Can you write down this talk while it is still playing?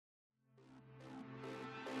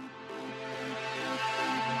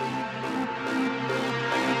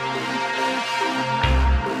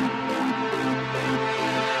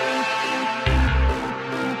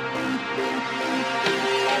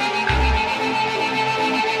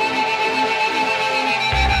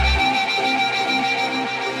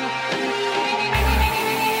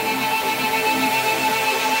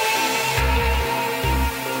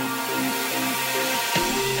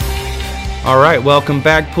All right, welcome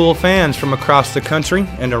back, pool fans from across the country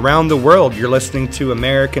and around the world. You're listening to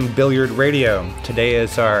American Billiard Radio. Today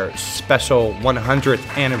is our special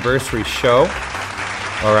 100th anniversary show,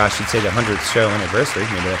 or I should say the 100th show anniversary.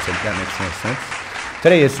 Maybe that makes more sense.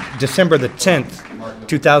 Today is December the 10th,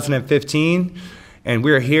 2015, and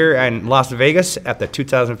we're here in Las Vegas at the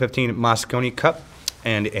 2015 Mosconi Cup,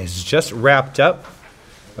 and it has just wrapped up.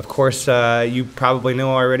 Of course, you probably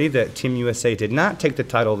know already that Team USA did not take the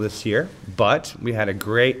title this year, but we had a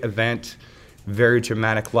great event, very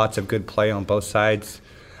dramatic, lots of good play on both sides.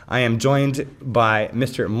 I am joined by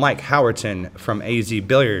Mr. Mike Howerton from AZ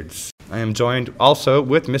Billiards. I am joined also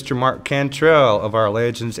with Mr. Mark Cantrell of our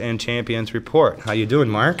Legends and Champions Report. How you doing,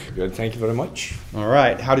 Mark? Good, thank you very much. All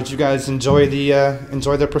right. How did you guys enjoy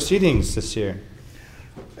the proceedings this year?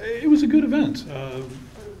 It was a good event.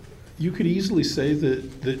 You could easily say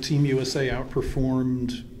that Team USA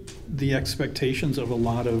outperformed the expectations of a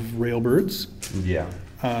lot of railbirds. Yeah.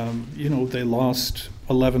 They lost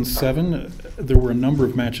 11-7. There were a number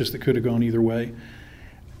of matches that could have gone either way.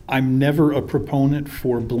 I'm never a proponent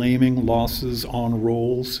for blaming losses on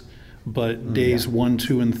rolls, but days 1,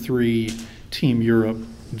 2, and 3, Team Europe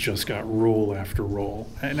just got roll after roll.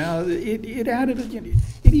 And now it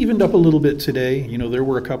evened up a little bit today. There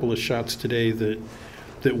were a couple of shots today that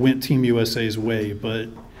went Team USA's way, but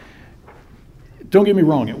don't get me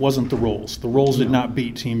wrong, it wasn't the rolls. The rolls did not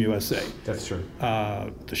beat Team USA. That's true.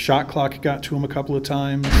 The shot clock got to him a couple of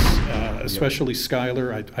times, especially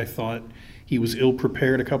Skyler. I thought he was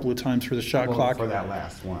ill-prepared a couple of times for the shot clock. For that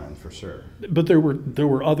last one, for sure. But there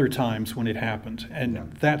were other times when it happened,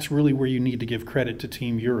 and that's really where you need to give credit to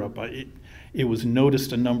Team Europe. It was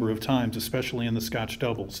noticed a number of times, especially in the Scotch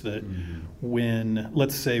doubles, that when,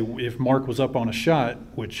 let's say, if Mark was up on a shot,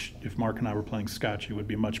 which if Mark and I were playing Scotch, it would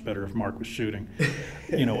be much better if Mark was shooting.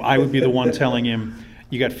 I would be the one telling him,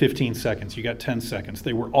 you got 15 seconds, you got 10 seconds.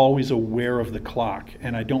 They were always aware of the clock,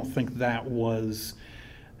 and I don't think that was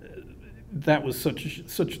such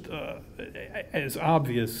as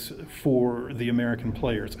obvious for the American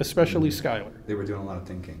players, especially Skyler. They were doing a lot of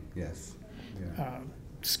thinking, yes. Yeah.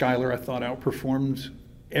 Skyler, I thought, outperformed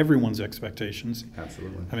everyone's expectations.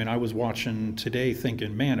 Absolutely. I mean, I was watching today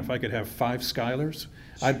thinking, man, if I could have 5 Skylers,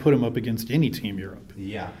 I'd put him up against any Team Europe.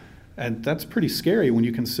 Yeah. And that's pretty scary when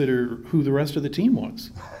you consider who the rest of the team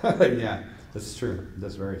was. Yeah, that's true.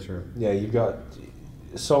 That's very true. Yeah, you've got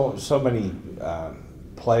so many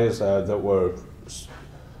players there that were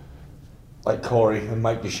like Corey and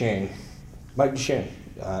Mike Duchesne.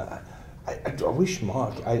 I wish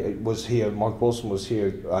Mark was here. Mark Wilson was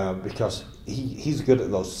here because he's good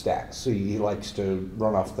at those stats. So he likes to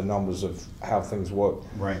run off the numbers of how things work.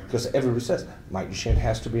 Right. Because everybody says Mike Duchesne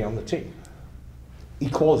has to be on the team. He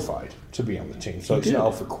qualified to be on the team, so it's not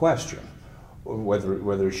off the question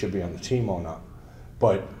whether he should be on the team or not.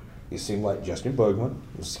 But it seemed like Justin Bergman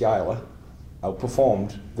and Skyler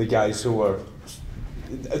outperformed the guys who were.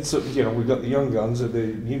 We've got the young guns and the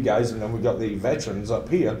new guys, and then we've got the veterans up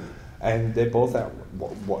here. And they're both out.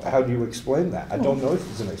 How do you explain that? I don't know if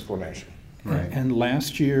there's an explanation. Right. And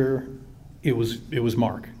last year, it was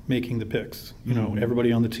Mark making the picks.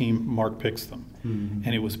 Everybody on the team, Mark picks them. Mm-hmm.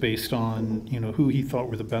 And it was based on, who he thought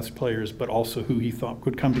were the best players, but also who he thought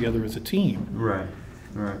could come together as a team.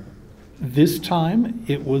 Right. This time,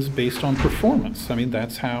 it was based on performance. I mean,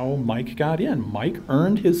 that's how Mike got in. Mike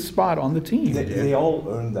earned his spot on the team. They all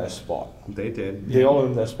earned their spot. They did. They all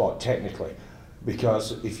earned their spot, technically.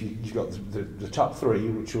 Because if you've got the top 3,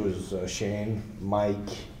 which was Shane, Mike,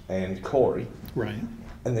 and Corey, right,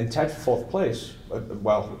 and then tied for 4th place.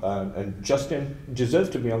 And Justin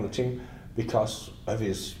deserved to be on the team because of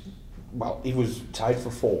his. Well, he was tied for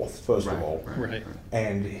 4th first of all, right,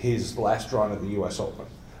 and his last run at the U.S. Open.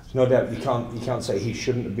 So no doubt you can't say he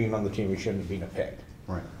shouldn't have been on the team. He shouldn't have been a pick.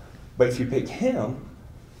 Right. But if you pick him,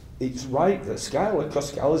 it's right that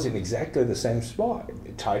because Skyler's in exactly the same spot,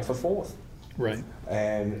 tied for 4th. Right.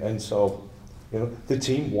 And so, the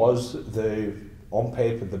team was on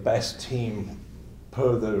paper the best team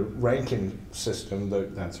per the ranking system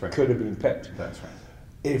that could have been picked. That's right.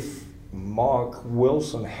 If Mark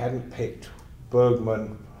Wilson hadn't picked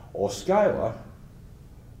Bergman or Skyler,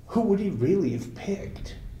 who would he really have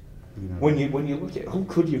picked? When you look at who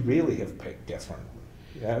could you really have picked different?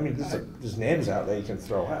 Yeah, I mean, there's names out there you can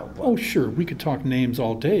throw out. But. Oh, sure. We could talk names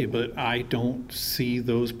all day, but I don't see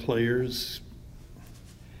those players.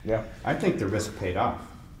 Yeah. I think the risk paid off.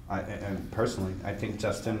 And personally, I think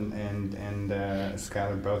Justin and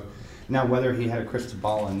Skyler both. Now, whether he had a crystal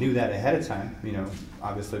ball and knew that ahead of time,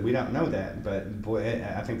 obviously we don't know that. But boy,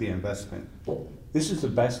 I think the investment. This is the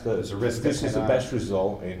best. There's a risk. This is the best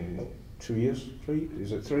result in 2 years. 3?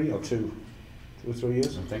 Is it 3 or 2? 2 or 3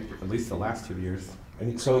 years. I think at least the last 2 years.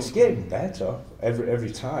 And so it's getting better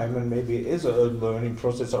every time, and maybe it is a learning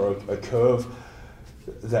process or a curve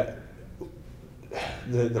that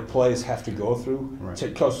the players have to go through. Right.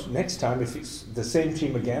 Because next time, if it's the same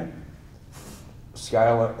team again,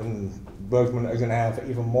 Skylar and Bergman are going to have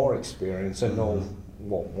even more experience and know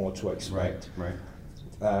what more to expect. Right.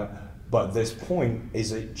 But at this point,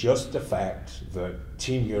 is it just the fact that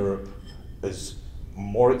Team Europe is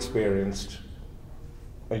more experienced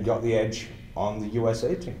and got the edge on the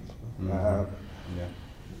USA team? Yeah,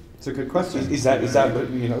 it's a good question. Is that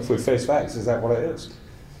if we face facts, is that what it is?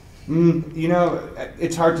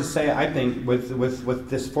 It's hard to say. I think with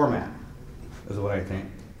this format is what I think.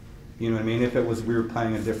 You know what I mean? If we were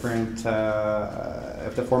playing a different,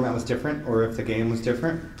 if the format was different or if the game was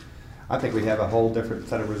different, I think we'd have a whole different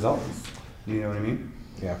set of results. You know what I mean?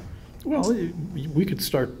 Yeah. Well, we could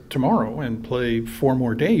start tomorrow and play 4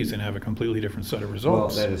 more days and have a completely different set of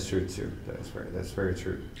results. Well, that is true too. That's very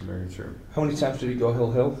true. Very true. How many times did he go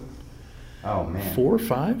hill? Oh man. 4 or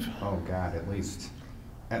 5? Oh God, at least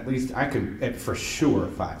I could for sure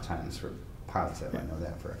 5 times for positive. I know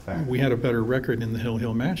that for a fact. We had a better record in the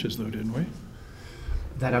hill matches, though, didn't we?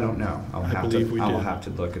 That I don't know. I'll have to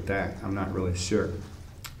look at that. I'm not really sure.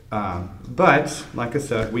 But like I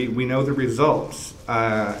said, we know the results,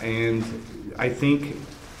 and I think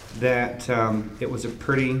that it was a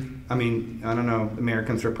pretty. I mean, I don't know.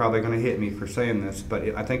 Americans are probably going to hit me for saying this, but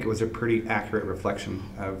I think it was a pretty accurate reflection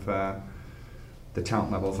of the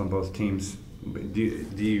talent levels on both teams. Do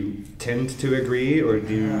you tend to agree, or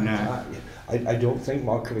do you not? I don't think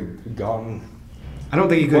Mark could have gone. I don't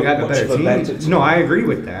think he could have gotten a better team. No, I agree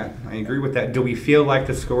with that. Do we feel like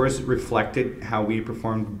the scores reflected how we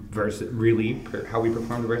performed versus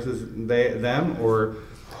them, or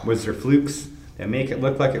was there flukes that make it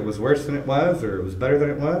look like it was worse than it was, or it was better than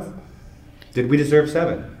it was? Did we deserve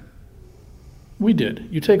 7? We did.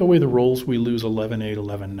 You take away the rolls, we lose 11-8,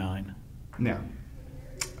 11-9. No.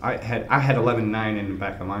 I had 11-9 in the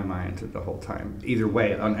back of my mind the whole time. Either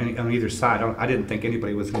way, on either side, I didn't think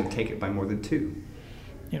anybody was going to take it by more than 2.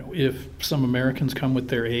 If some Americans come with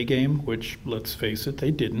their A game, which, let's face it,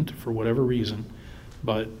 they didn't for whatever reason,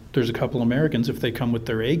 but there's a couple Americans, if they come with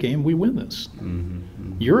their A game, we win this.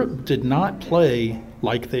 Europe did not play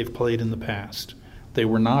like they've played in the past. They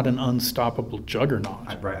were not an unstoppable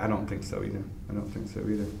juggernaut. Right, I don't think so either.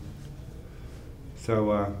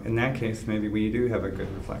 So in that case, maybe we do have a good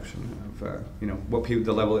reflection of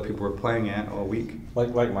the level that people were playing at all week.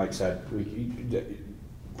 Like Mike said,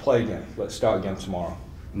 play again. Let's start again tomorrow.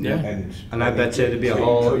 Yeah. And I bet you it'd be a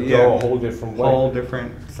whole different way. Whole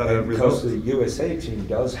different set of results. Because the USA team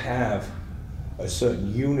does have a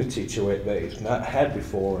certain unity to it that it's not had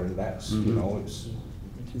before, and that's it's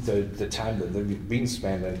the time that they've been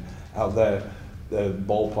spending out there. The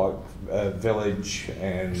ballpark village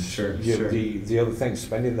and the other things,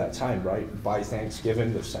 spending that time, right, by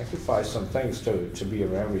Thanksgiving, they've sacrificed some things to be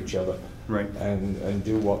around each other, right, and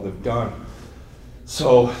do what they've done.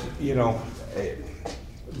 So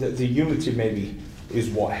the unity maybe is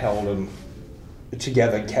what held them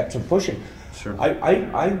together and kept them pushing. Sure.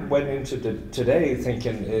 I went into today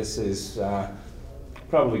thinking this is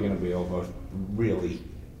probably going to be over really,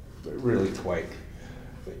 really quick,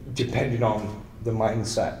 depending on the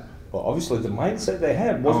mindset. But obviously the mindset they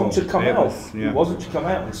had wasn't to come out. It wasn't to come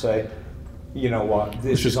out and say, you know what,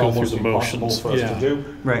 this is almost impossible for us to do.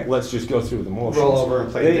 Right. Let's just go through the motions. Roll over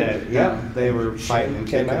and play dead. Yeah. They were fighting and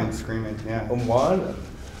kicking and screaming. Yeah. And won.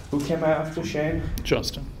 Who came out after Shane?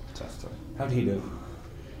 Justin. How'd he do?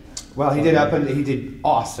 Well, he did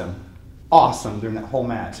awesome during that whole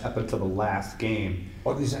match up until the last game.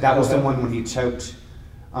 That was the one when he choked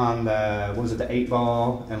on the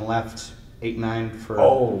 8-ball and left 8-9 for.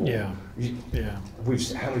 Oh. Yeah.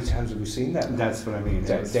 How many times have we seen that? That's what I mean.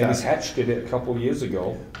 Dennis Hatch did it a couple of years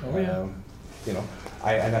ago. Oh yeah.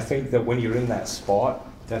 I think that when you're in that spot,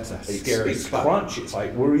 that's a scary it's spot. crunch. It's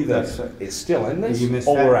like we're either it's still in this, you miss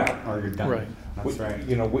or that, we're out, or you're done. Right. That's right.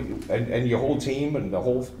 And your whole team and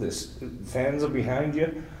this fans are behind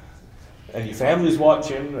you, and your family's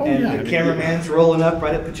watching. And the cameraman's rolling up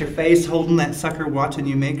right up at your face, holding that sucker, watching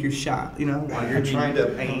you make your shot. While you're trying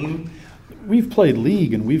to aim. We've played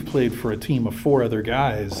league, and we've played for a team of 4 other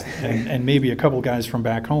guys, and maybe a couple guys from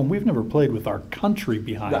back home. We've never played with our country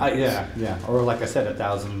behind us. Yeah. Or like I said,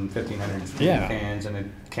 1,000, 1,500 fans and a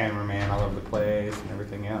cameraman all over the place and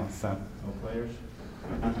everything else. So. No players?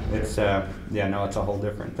 It's it's a whole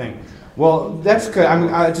different thing. Well, that's good.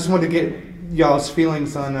 I just wanted to get y'all's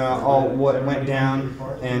feelings on all what went down,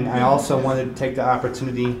 and I also wanted to take the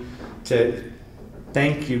opportunity to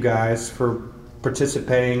thank you guys for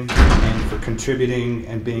participating and for contributing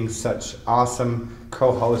and being such awesome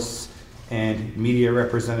co-hosts and media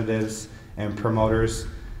representatives and promoters.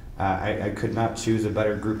 I could not choose a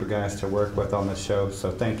better group of guys to work with on the show,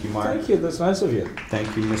 so thank you, Mark. Thank you, that's nice of you.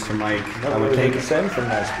 Thank you, Mr. Mike. I would think the same from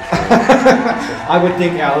nice before. I would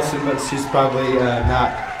think Allison, but she's probably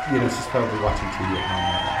not, she's probably watching TV at home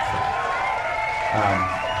right now.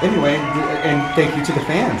 So. Anyway, and thank you to the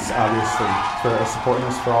fans, obviously, for supporting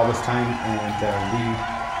us for all this time, and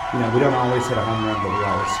we don't always hit a home run, but we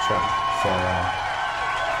always try. So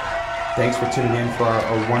thanks for tuning in for our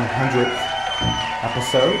 100th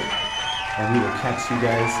episode, and we will catch you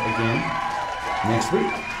guys again next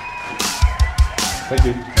week. Thank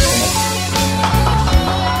you.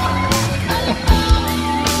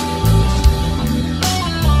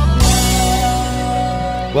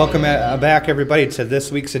 Welcome back, everybody, to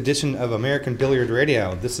this week's edition of American Billiard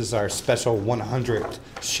Radio. This is our special 100th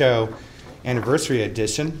show anniversary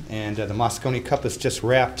edition, and the Mosconi Cup is just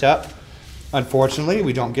wrapped up. Unfortunately,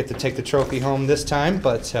 we don't get to take the trophy home this time,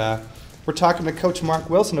 but we're talking to Coach Mark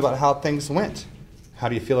Wilson about how things went. How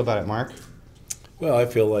do you feel about it, Mark? Well, I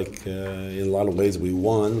feel like in a lot of ways we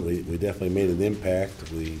won. We definitely made an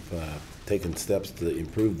impact. We've taken steps to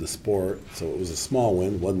improve the sport. So it was a small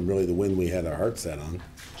win. It wasn't really the win we had our heart set on.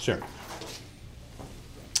 Sure.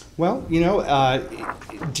 Well,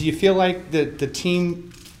 do you feel like the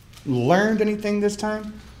team learned anything this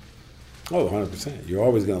time? Oh, 100%. You're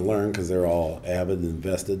always going to learn because they're all avid and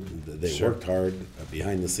invested. They worked hard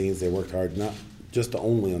behind the scenes. They worked hard not just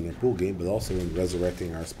only on their pool game, but also in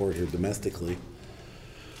resurrecting our sport here domestically.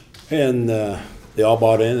 And they all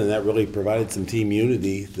bought in, and that really provided some team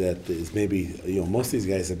unity that is maybe, most of these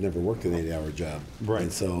guys have never worked an 8-hour job. Right.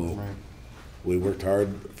 And so we worked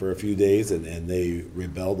hard for a few days, and they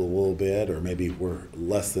rebelled a little bit, or maybe were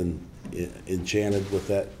less than enchanted with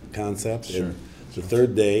that concept. Sure. And the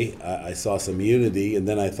third day, I saw some unity, and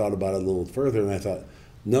then I thought about it a little further, and I thought,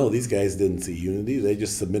 no, these guys didn't see unity. They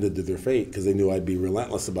just submitted to their fate because they knew I'd be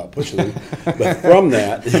relentless about pushing them. But from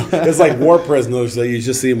that, it's like war prisoners. You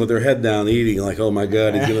just see them with their head down eating, like, oh, my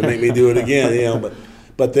God, he's going to make me do it again.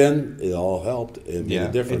 But then it all helped. It made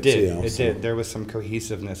a difference. It did. It did. There was some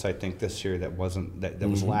cohesiveness, I think, this year that wasn't that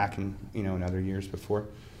was lacking, in other years before.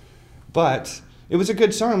 But it was a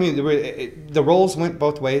good song. I mean, the roles went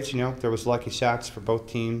both ways. There was lucky shots for both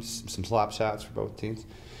teams, some slop shots for both teams.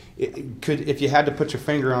 If you had to put your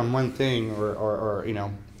finger on one thing or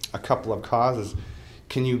a couple of causes,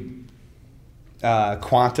 can you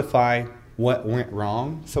quantify what went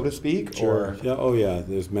wrong, so to speak? Sure. Yeah.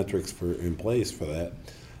 There's metrics in place for that.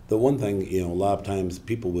 The one thing, a lot of times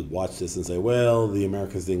people would watch this and say, well, the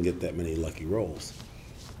Americans didn't get that many lucky rolls.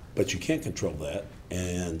 But you can't control that.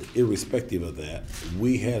 And irrespective of that,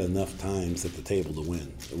 we had enough times at the table to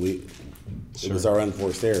win. It was our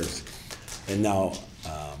unforced errors. And now,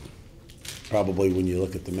 probably when you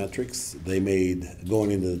look at the metrics, they made,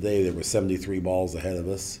 going into the day, there were 73 balls ahead of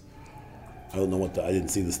us. I don't know I didn't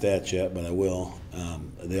see the stats yet, but I will.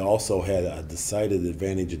 They also had a decided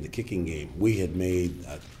advantage in the kicking game. We had made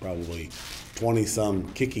probably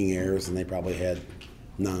 20-some kicking errors, and they probably had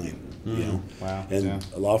 9. Wow. And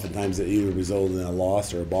oftentimes it either resulted in a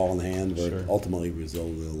loss or a ball in hand, but ultimately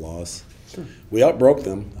resulted in a loss. Sure. We outbroke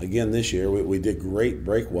them again this year. We did great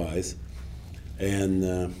break-wise.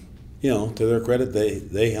 And, to their credit,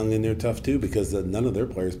 they hung in there tough too because none of their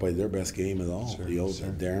players played their best game at all.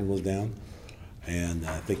 Darren was down. And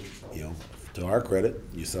I think, to our credit,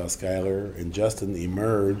 you saw Skylar and Justin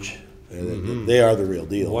emerge. They are the real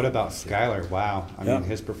deal. What about Skylar? Wow. I mean,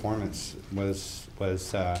 his performance was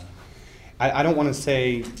I don't want to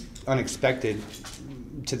say unexpected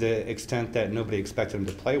to the extent that nobody expected him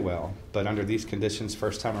to play well, but under these conditions,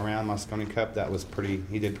 first time around Mosconi Cup,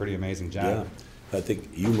 he did a pretty amazing job. Yeah. I think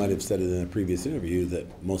you might have said it in a previous interview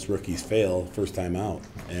that most rookies fail first time out,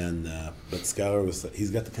 but Skylar he's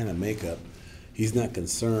got the kind of makeup. He's not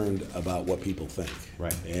concerned about what people think,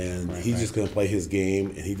 right? And he's just going to play his game,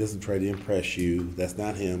 and he doesn't try to impress you. That's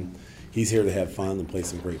not him. He's here to have fun and play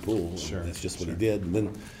some great pool. Sure, that's just what he did.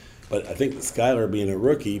 But I think Skylar being a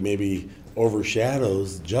rookie maybe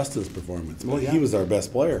overshadows Justin's performance. Well, he was our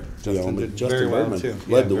best player. Justin did Justin very well Bergman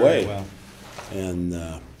too. Led the way, well.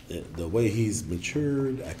 And the way he's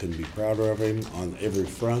matured, I couldn't be prouder of him on every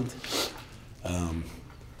front.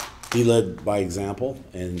 He led by example,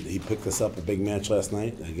 and he picked us up a big match last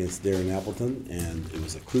night against Darren Appleton, and it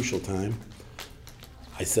was a crucial time.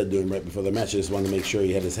 I said to him right before the match, I just wanted to make sure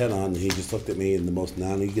he had his head on, and he just looked at me in the most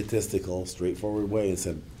non-egotistical, straightforward way and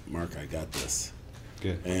said, "Mark, I got this."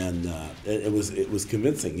 Good. And it was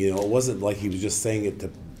convincing. It wasn't like he was just saying it to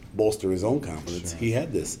bolster his own confidence. Sure. He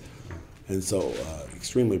had this. And so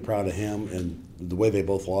extremely proud of him and the way they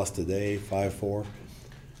both lost today, 5-4.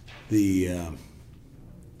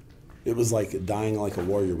 It was like dying like a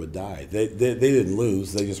warrior would die. They didn't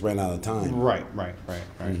lose. They just ran out of time. Right.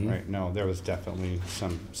 No, there was definitely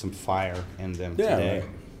some fire in them today. Right.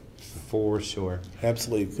 For sure.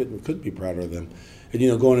 Absolutely couldn't be prouder of them.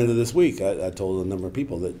 And, going into this week, I told a number of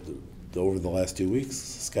people that over the last 2 weeks,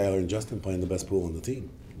 Skylar and Justin playing the best pool on the team.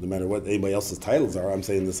 No matter what anybody else's titles are, I'm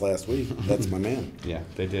saying this last week, that's my man. Yeah,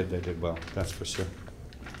 they did well. That's for sure.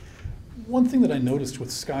 One thing that I noticed with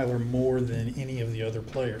Skylar more than any of the other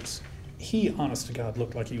players, he, honest to God,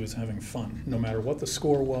 looked like he was having fun, no matter what the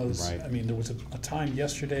score was. Right. I mean, there was a time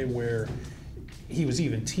yesterday where he was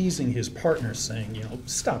even teasing his partner, saying,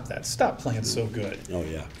 stop that, stop playing so good. Oh,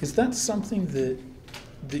 yeah. Is that something that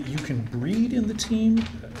you can breed in the team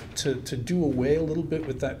to do away a little bit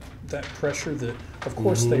with that pressure that, of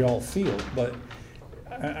course, they all feel, but,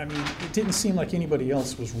 I mean, it didn't seem like anybody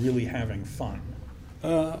else was really having fun.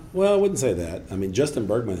 Well, I wouldn't say that. I mean, Justin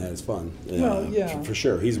Bergman has fun. Well, yeah. For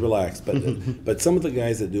sure. He's relaxed. But some of the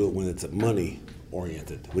guys that do it when it's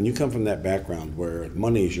money-oriented, when you come from that background where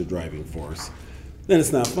money is your driving force, then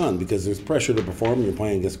it's not fun because there's pressure to perform and you're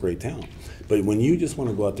playing against great talent. But when you just want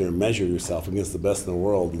to go out there and measure yourself against the best in the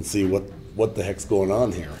world and see what the heck's going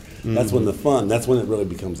on here, that's when that's when it really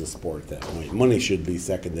becomes a sport at that point. Money should be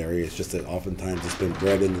secondary. It's just that oftentimes it's been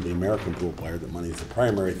bred into the American pool player that money is the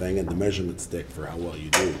primary thing and the measurement stick for how well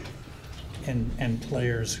you do. And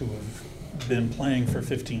players who have been playing for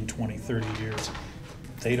 15, 20, 30 years,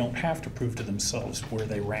 they don't have to prove to themselves where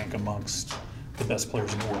they rank amongst the best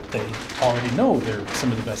players in the world. They already know they're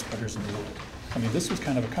some of the best players in the world. I mean, this was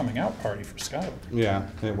kind of a coming out party for Skylar. Yeah,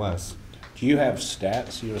 it was. Do you have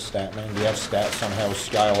stats? You're a stat man. Do you have stats on how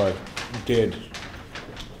Skylar did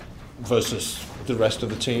versus the rest of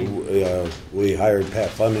the team? We hired Pat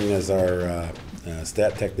Fleming as our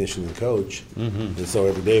stat technician and coach. And so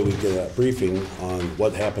every day we get a briefing on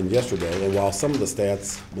what happened yesterday. And while some of the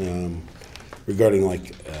stats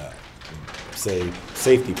regarding say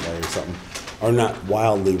safety play or something are not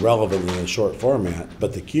wildly relevant in a short format,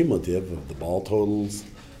 but the cumulative of the ball totals,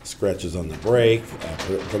 scratches on the break,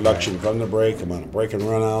 production from the break, amount of break and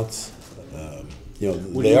runouts,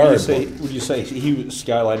 Would they are. Would you say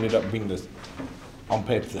Skylar ended up being on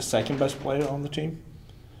paper the second best player on the team?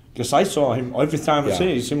 Because I saw him every time I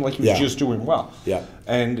see it, he seemed like he was just doing well. Yeah.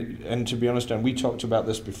 And to be honest, and we talked about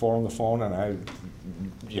this before on the phone, and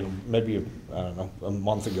maybe a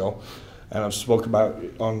month ago, and I've spoke about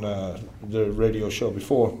it on the radio show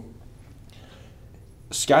before.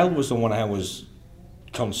 Skylar was the one I was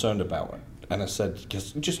concerned about, and I said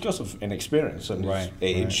just because of inexperience and his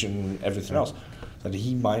age and everything else, that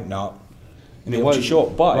he might not. And it was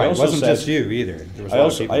short, but I it also wasn't said, just you either. There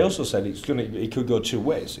was I also said it could go two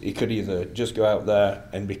ways. He could either just go out there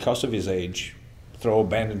and because of his age, throw a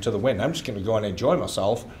band into the wind. I'm just going to go and enjoy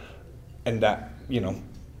myself, and that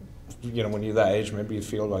when you're that age, maybe you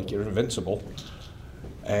feel like you're invincible,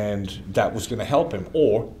 and that was going to help him,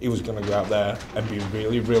 or he was going to go out there and be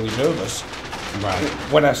really, really nervous. Right.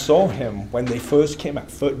 When I saw him, when they first came out,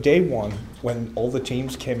 day one, when all the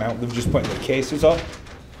teams came out, they were just putting their cases up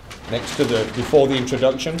next to before the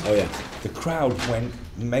introduction. Oh yeah. The crowd went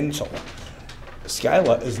mental.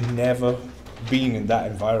 Skylar has never been in that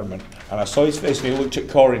environment, and I saw his face, and he looked at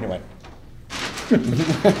Corey and he went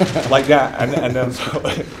like that, and then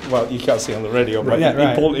well, you can't see on the radio, but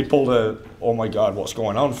he pulled a "oh my God, what's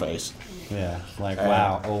going on" face. Yeah, like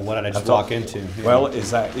wow. Oh, what did I just walk into? Yeah. Well,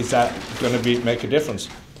 is that going to make a difference?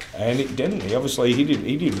 And it didn't. He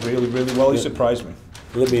did really, really well. He surprised me.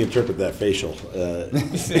 Let me interpret that facial.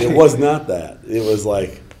 It was not that. It was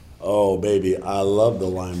like, oh baby, I love the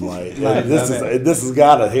limelight. This has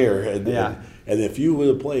got it here. And if you would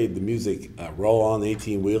have played the music "Roll On"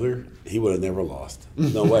 18-wheeler, he would have never lost.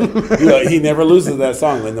 No way. He never loses that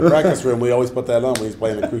song. In the practice room, we always put that on when he's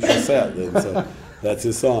playing a crucial set. And so that's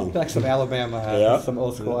his song. Like some Alabama, some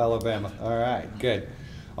old school Alabama. All right, good.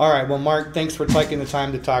 All right, well, Mark, thanks for taking the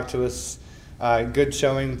time to talk to us. Good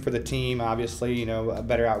showing for the team. Obviously, a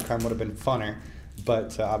better outcome would have been funner,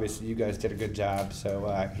 but obviously you guys did a good job. So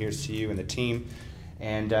here's to you and the team.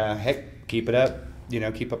 And heck, keep it up.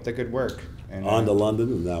 Keep up the good work. And, on to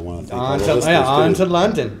London, and I want to thank on to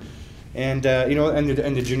London, and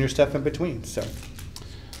and the junior stuff in between. So,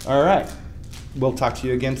 all right, we'll talk to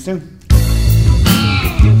you again soon.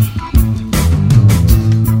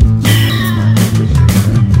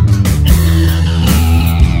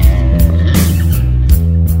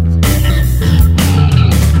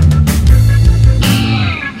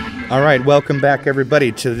 All right, welcome back,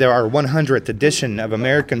 everybody, to our 100th edition of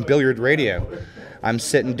American Billiard Radio. I'm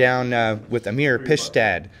sitting down with Amir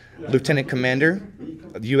Pishtad, Lieutenant Commander,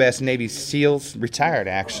 U.S. Navy SEALs, retired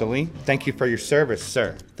actually. Thank you for your service,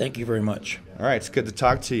 sir. Thank you very much. All right, it's good to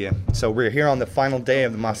talk to you. So we're here on the final day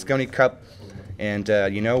of the Mosconi Cup, and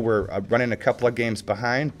we're running a couple of games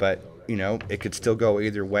behind, but it could still go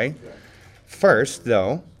either way. First,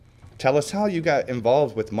 though, tell us how you got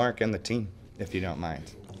involved with Mark and the team, if you don't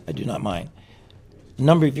mind. I do not mind. A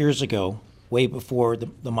number of years ago, way before the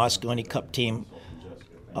Mosconi Cup team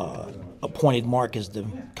appointed Mark as the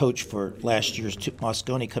coach for last year's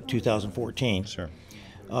Mosconi Cup 2014. Sure.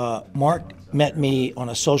 Mark met me on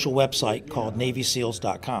a social website called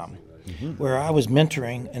NavySeals.com, where I was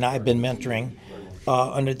mentoring, and I've been mentoring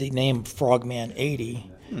under the name Frogman 80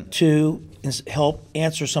 to help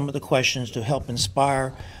answer some of the questions, to help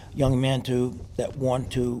inspire young men that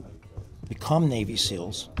want to become Navy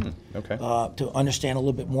SEALs, Okay. to understand a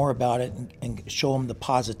little bit more about it and show them the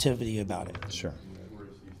positivity about it. Sure.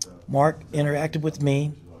 Mark interacted with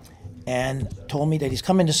me and told me that he's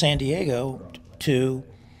coming to San Diego to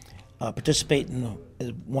participate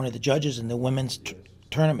as one of the judges in the women's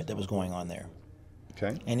tournament that was going on there.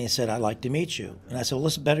 Okay. And he said, I'd like to meet you. And I said, well,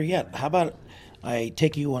 listen, better yet, how about I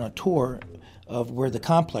take you on a tour of where the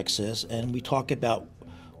complex is, and we talk about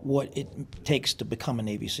what it takes to become a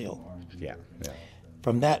Navy SEAL. Yeah.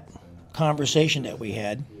 From that conversation that we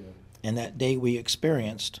had and that day we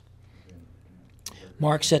experienced,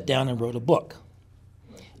 Mark sat down and wrote a book,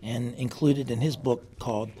 and included in his book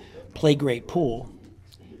called Play Great Pool,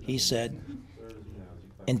 he said,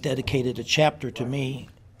 and dedicated a chapter to me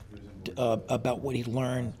about what he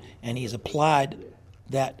learned, and he's applied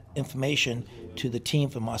that information to the team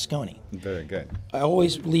from Mosconi. Very good. I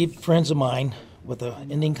always leave friends of mine with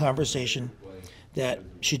an ending conversation that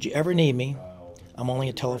should you ever need me, I'm only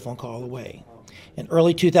a telephone call away. In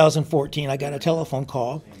early 2014, I got a telephone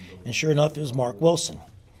call, and sure enough, it was Mark Wilson.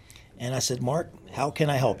 And I said, Mark, how can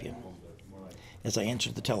I help you? As I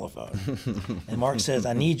answered the telephone. And Mark says,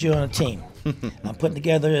 I need you on a team. I'm putting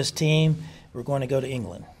together this team. We're going to go to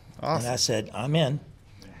England. Awesome. And I said, I'm in.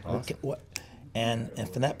 Awesome. Okay, and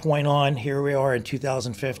from that point on, here we are in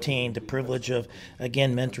 2015, the privilege of,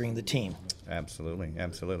 again, mentoring the team. Absolutely.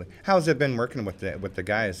 How's it been working with the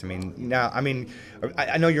guys?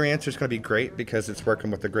 I know your answer is going to be great because it's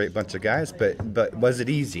working with a great bunch of guys. But was it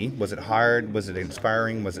easy? Was it hard? Was it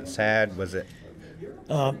inspiring? Was it sad? Was it?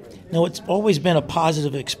 No, it's always been a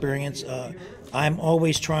positive experience. I'm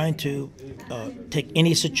always trying to take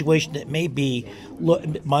any situation that may be,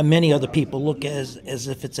 by many other people, look as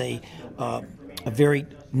if it's a very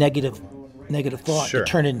negative thought, Sure. to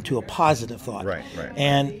turn it into a positive thought. Right.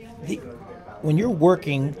 And when you're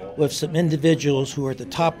working with some individuals who are at the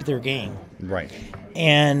top of their game, Right.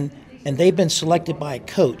 and they've been selected by a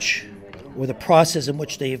coach, or the process in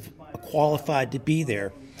which they've qualified to be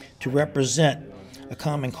there to represent a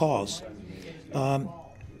common cause.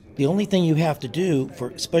 The only thing you have to do,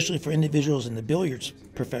 especially for individuals in the billiards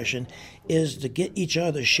profession, is to get each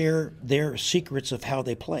other to share their secrets of how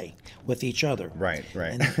they play with each other. Right.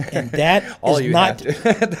 And that All is you not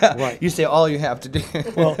have to. right. You say all you have to do.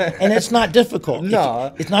 Well, and it's not difficult.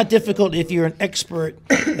 No. It's not difficult if you're an expert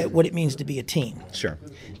at what it means to be a team. Sure.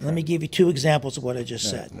 Let me give you two examples of what I just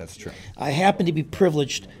said. That's true. I happen to be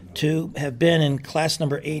privileged to have been in class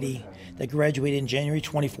number 80 that graduated in January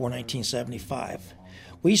 24, 1975.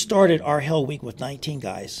 We started our Hell Week with 19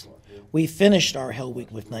 guys. We finished our Hell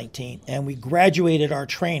Week with 19, and we graduated our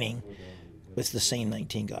training with the same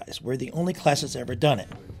 19 guys. We're the only class that's ever done it.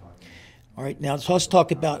 All right, now let's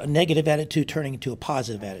talk about a negative attitude turning into a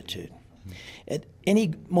positive attitude. At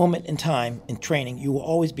any moment in time in training, you will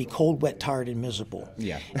always be cold, wet, tired, and miserable.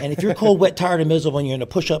 Yeah. And if you're cold, wet, tired, and miserable, and you're in a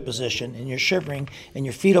push-up position, and you're shivering, and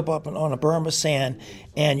your feet up on a berm of sand,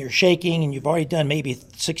 and you're shaking, and you've already done maybe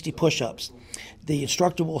 60 push-ups, the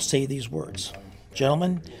instructor will say these words: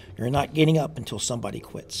 gentlemen, you're not getting up until somebody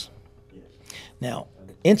quits. Now,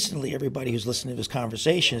 instantly, everybody who's listening to this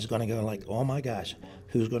conversation is going to go like, oh my gosh,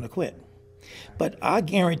 who's going to quit? But I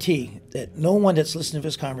guarantee that no one that's listening to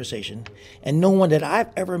this conversation, and no one that I've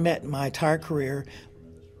ever met in my entire career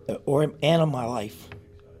and in my life,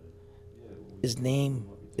 his name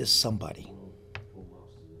is somebody.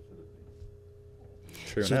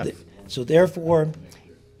 True enough. So therefore,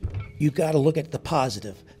 you've got to look at the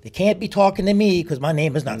positive. They can't be talking to me because my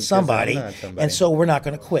name is not somebody, I'm not somebody. and so we're not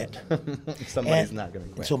going to quit. Somebody's not going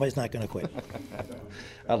to quit. Somebody's not going to quit.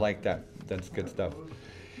 I like that. That's good stuff.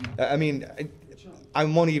 I mean, I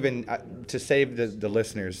won't even to save the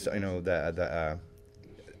listeners. A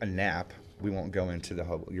nap. We won't go into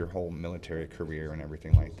your whole military career and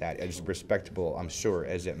everything like that. As respectable, I'm sure,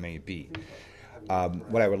 as it may be.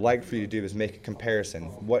 What I would like for you to do is make a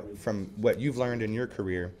comparison. From what you've learned in your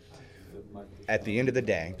career, at the end of the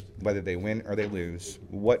day, whether they win or they lose,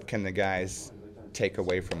 what can the guys take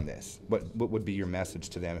away from this? What would be your message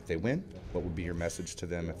to them if they win? What would be your message to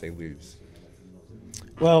them if they lose?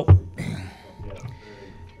 Well,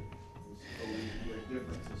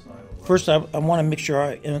 first I want to make sure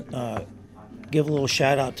I give a little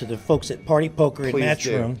shout out to the folks at Party Poker and Match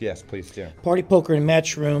Room. Yes, please do. Party Poker and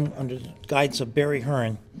Match Room, under the guidance of Barry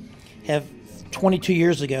Hearn, have 22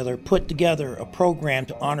 years ago put together a program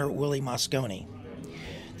to honor Willie Mosconi.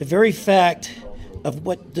 The very fact of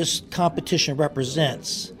what this competition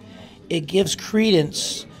represents, it gives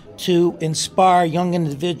credence to inspire young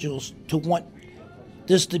individuals to want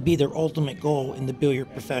this to be their ultimate goal in the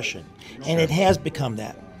billiard profession. And it has become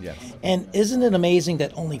that. Yes. And isn't it amazing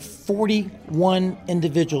that only 41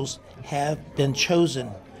 individuals have been chosen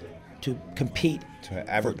to compete To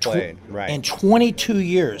ever play, right. in 22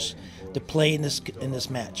 years to play in this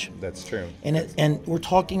match. That's true. And we're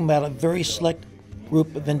talking about a very select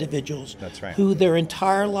group of individuals. That's right. Who their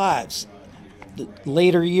entire lives, the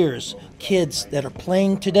later years, kids that are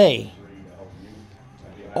playing today,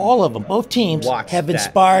 all of them, both teams, have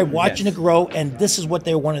inspired watching it grow, and this is what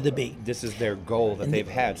they wanted to be. This is their goal that they've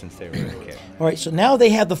had since they were a kid. All right, so now they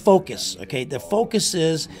have the focus, okay? The focus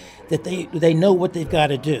is that they know what they've got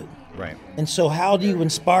to do. Right. And so how do you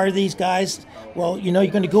inspire these guys? Well, you're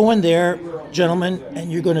going to go in there, gentlemen, and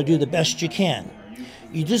you're going to do the best you can.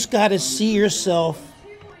 You just got to see yourself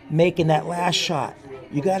making that last shot.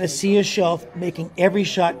 You got to see yourself making every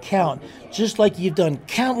shot count, just like you've done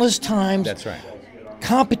countless times. That's right.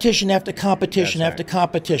 Competition after competition after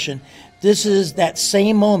competition. This is that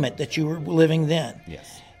same moment that you were living then.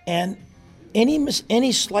 Yes. And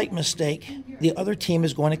any slight mistake, the other team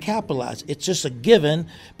is going to capitalize. It's just a given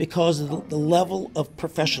because of the level of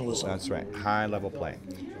professionalism. That's right. High level play.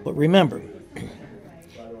 But remember,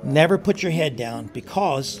 never put your head down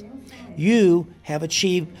because you have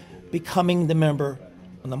achieved becoming the member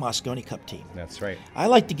on the Mosconi Cup team. That's right. I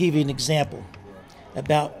like to give you an example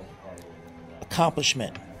about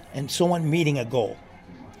accomplishment and someone meeting a goal.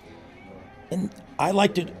 And I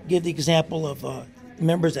like to give the example of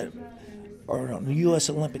members that are on the U.S.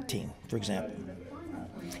 Olympic team, for example.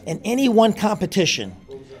 In any one competition,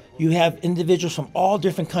 you have individuals from all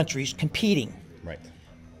different countries competing. Right.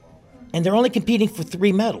 And they're only competing for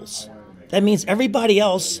 3 medals. That means everybody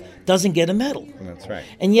else doesn't get a medal. That's right.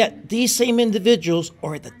 And yet, these same individuals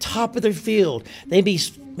are at the top of their field. They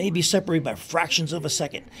may be separated by fractions of a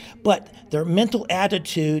second. But their mental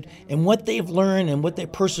attitude and what they've learned and what they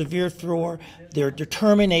persevered through, their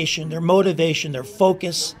determination, their motivation, their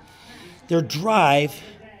focus, their drive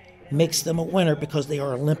makes them a winner because they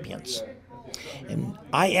are Olympians. And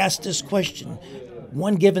I asked this question,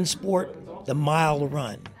 one given sport, the mile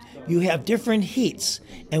run. You have different heats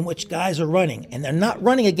in which guys are running, and they're not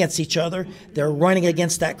running against each other, they're running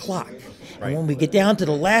against that clock. Right. And when we get down to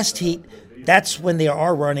the last heat, that's when they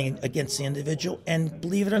are running against the individual. And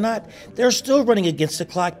believe it or not, they're still running against the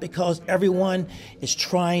clock because everyone is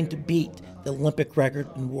trying to beat the Olympic record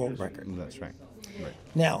and world record. That's right. Right.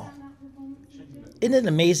 Now, isn't it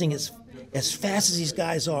amazing as fast as these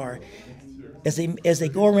guys are, as they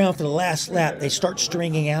go around for the last lap, they start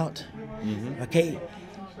stringing out. Mm-hmm. Okay.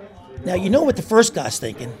 Now you know what the first guy's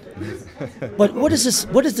thinking, but what is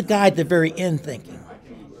the guy at the very end thinking?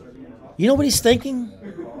 You know what he's thinking?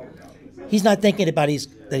 He's not thinking about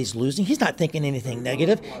that he's losing. He's not thinking anything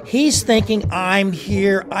negative. He's thinking, I'm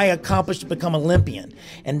here, I accomplished to become Olympian.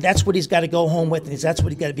 And that's what he's got to go home with, and that's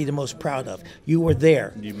what he's got to be the most proud of. You were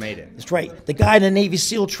there. You made it. That's right. The guy in the Navy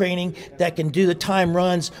SEAL training that can do the time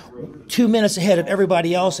runs 2 minutes ahead of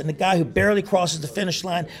everybody else, and the guy who barely crosses the finish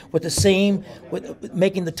line with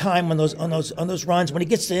making the time on those runs. When he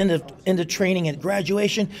gets to the end of training and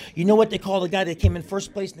graduation, you know what they call the guy that came in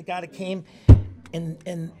first place and the guy that came in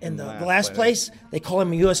the last place? They call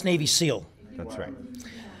him a U.S. Navy SEAL. That's right.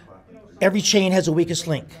 Every chain has a weakest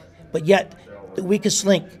link, but yet the weakest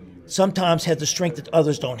link sometimes has the strength that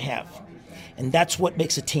others don't have. And that's what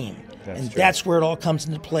makes a team. That's where it all comes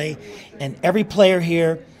into play. And every player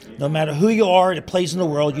here, no matter who you are that plays in the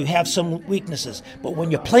world, you have some weaknesses. But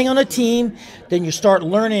when you're playing on a team, then you start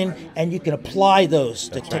learning and you can apply those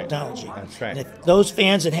to technology. That's right. And if those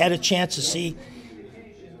fans that had a chance to see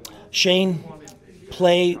Shane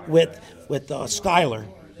play with Skyler,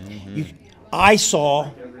 mm-hmm. I saw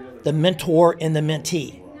the mentor and the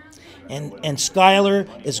mentee, and Skyler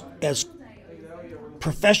is as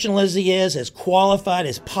professional as he is, as qualified,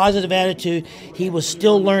 as positive attitude. He was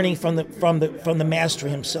still learning from the master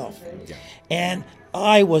himself, and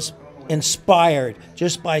I was inspired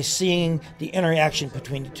just by seeing the interaction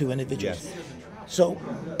between the two individuals. Yes. So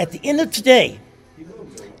at the end of today,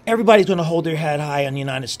 everybody's going to hold their head high on the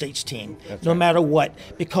United States team, no matter what,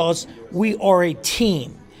 because we are a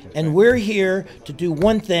team. And we're here to do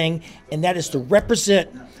one thing, and that is to represent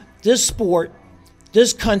this sport,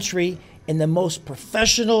 this country, in the most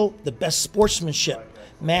professional, the best sportsmanship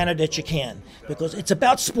manner that you can. Because it's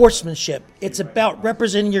about sportsmanship. It's about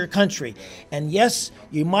representing your country. And yes,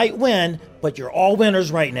 you might win, but you're all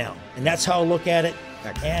winners right now. And that's how I look at it.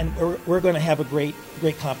 Excellent. And we're going to have a great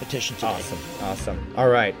competition today. Awesome. All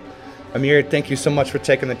right. Amir, thank you so much for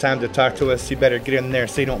taking the time to talk to us. You better get in there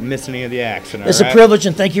so you don't miss any of the action. It's a privilege,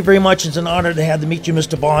 and thank you very much. It's an honor to have to meet you,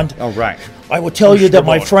 Mr. Bond. All right. I will tell you that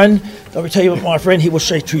my friend, he will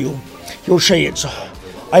say to you, he'll say it's,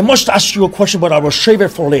 I must ask you a question, but I will save it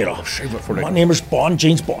for later. My name is Bond,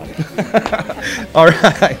 James Bond. All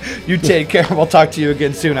right. You take care. We'll talk to you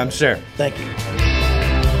again soon, I'm sure. Thank you.